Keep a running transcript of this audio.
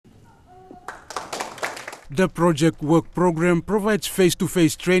The Project Wok program provides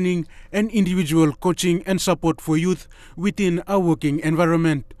face-to-face training and individual coaching and support for youth within a working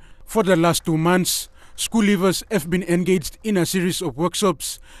environment. For the last 2 months, school leavers have been engaged in a series of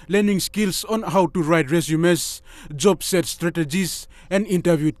workshops, learning skills on how to write resumes, job search strategies, and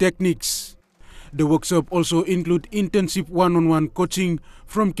interview techniques. The workshop also include intensive one-on-one coaching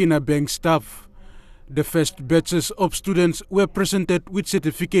from Kina Bank staff. The first batches of students were presented with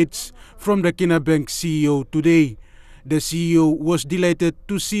certificates from the Kina Bank CEO today. The CEO was delighted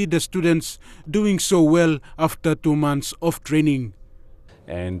to see the students doing so well after 2 months of training.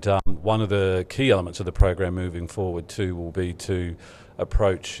 And one of the key elements of the program moving forward too will be to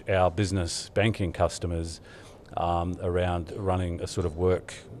approach our business banking customers around running a sort of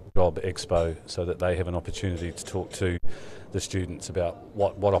work job expo so that they have an opportunity to talk to the students about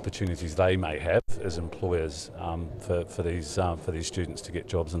what opportunities they may have as employers for these students to get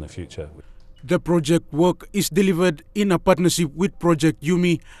jobs in the future. The Project Wok is delivered in a partnership with Project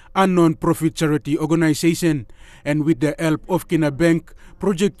Yumi, a non-profit charity organization. And with the help of Kina Bank,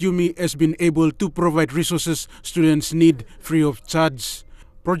 Project Yumi has been able to provide resources students need free of charge.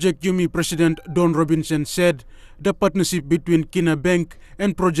 Project Yumi President Don Robinson said the partnership between Kina Bank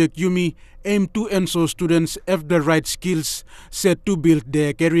and Project Yumi aim to ensure students have the right skills set to build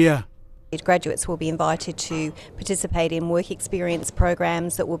their career. Graduates will be invited to participate in work experience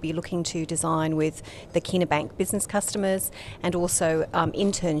programs that we'll be looking to design with the Kina Bank business customers, and also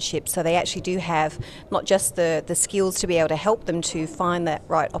internships, so they actually do have not just the skills to be able to help them to find that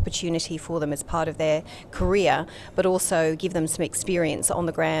right opportunity for them as part of their career, but also give them some experience on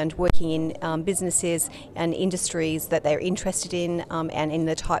the ground working in businesses and industries that they're interested in, and in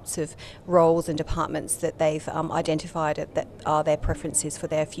the types of roles and departments that they've identified that are their preferences for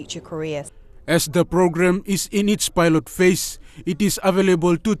their future career. As the program is in its pilot phase, it is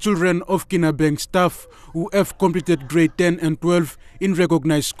available to children of Kina Bank staff who have completed grade 10 and 12 in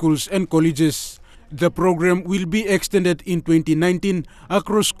recognized schools and colleges. The program will be extended in 2019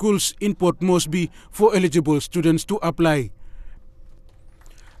 across schools in Port Moresby for eligible students to apply.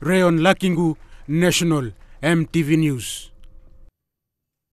 Rayon Lakingu, National MTV News.